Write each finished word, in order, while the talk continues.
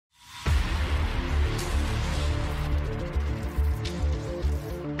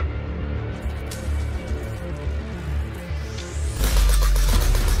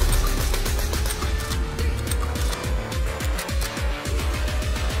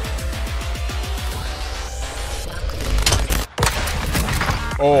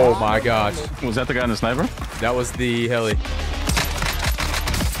Oh my gosh. Was that the guy in the sniper? That was the heli.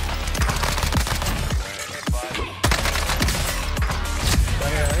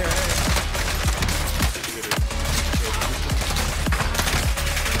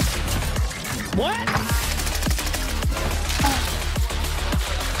 What?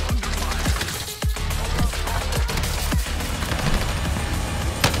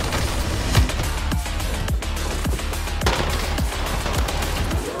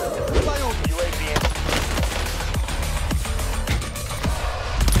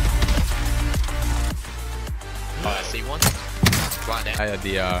 Oh, I see one. Blind I had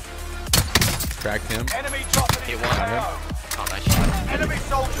the tracked him. Enemy dropping Hit in one. fire. Oh, nice shot. Enemy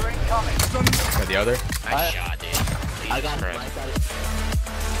soldier incoming. Got the other. Nice shot, dude. I got it.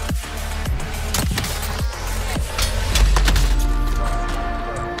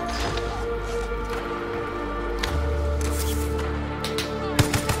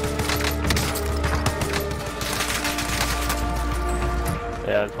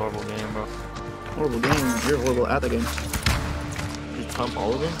 Yeah, it's a horrible game, bro. Horrible game. You're horrible at the game. Just pump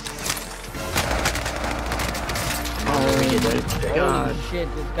all of them. Oh, God. Shit,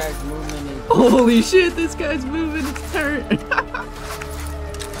 this guy's movement is... Holy shit, this guy's moving. It's turn.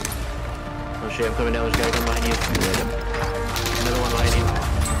 Oh shit, I'm coming down. There's a guy coming behind you. Another one behind you.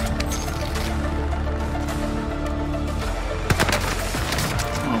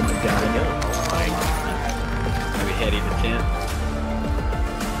 Oh my God. Maybe heading to tent.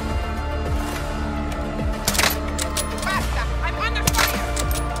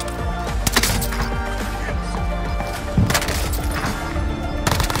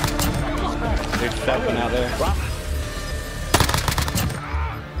 There's stepping out there.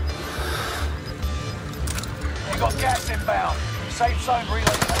 You got gas inbound. Safe zone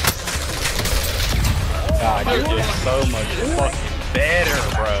relocated. God, you're just so much fucking better,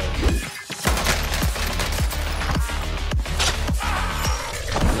 bro.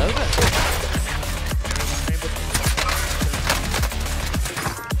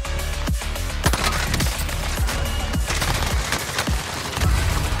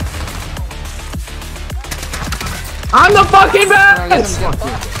 I'm the fucking best!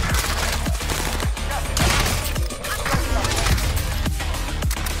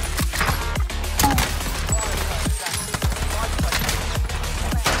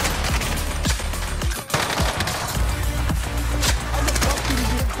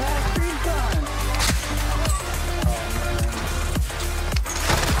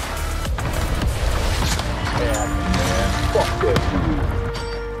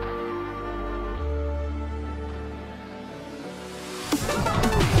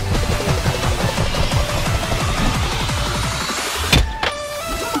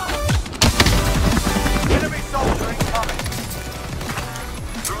 Enemy soldier incoming.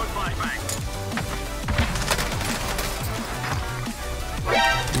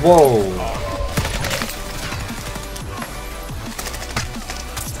 Whoa.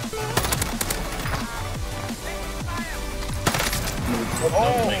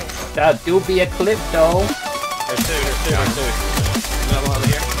 That do be a clip though. There's two. Another one over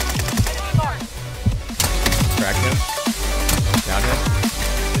here. Cracked him. Down him.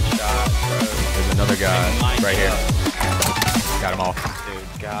 Good shot, bro. There's another guy right here. Got him all. Dude,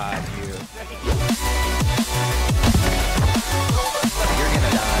 God, you. You're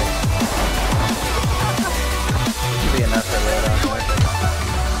gonna die. Should be enough for loadout.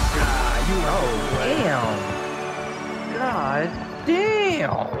 Damn. God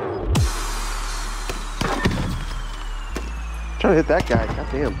damn. Trying to hit that guy. God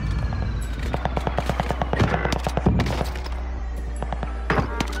damn.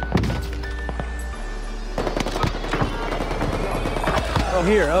 Up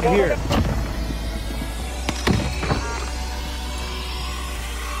here, up here.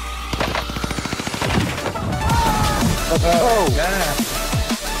 Oh! God.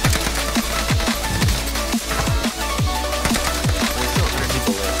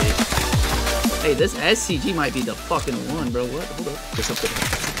 Hey, this SCG might be the fucking one, bro. What? Hold up. There's something.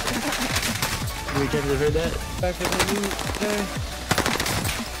 You guys ever heard that? Back in the loot, okay.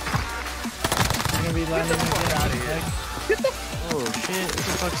 I'm gonna be landing again. Oh shit, what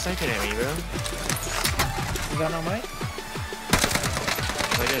the fuck's sniping at me, bro? You got no mic?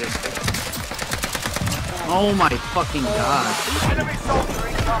 I got it. Oh my fucking God. Enemy soldier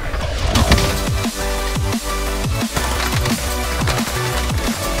incoming.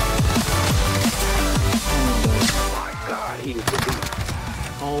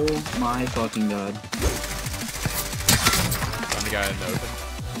 Oh my fucking God. I'm the guy in the open.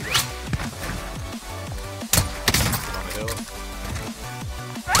 On the hill.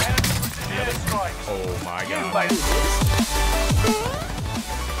 another. Strikes. Oh my You god. made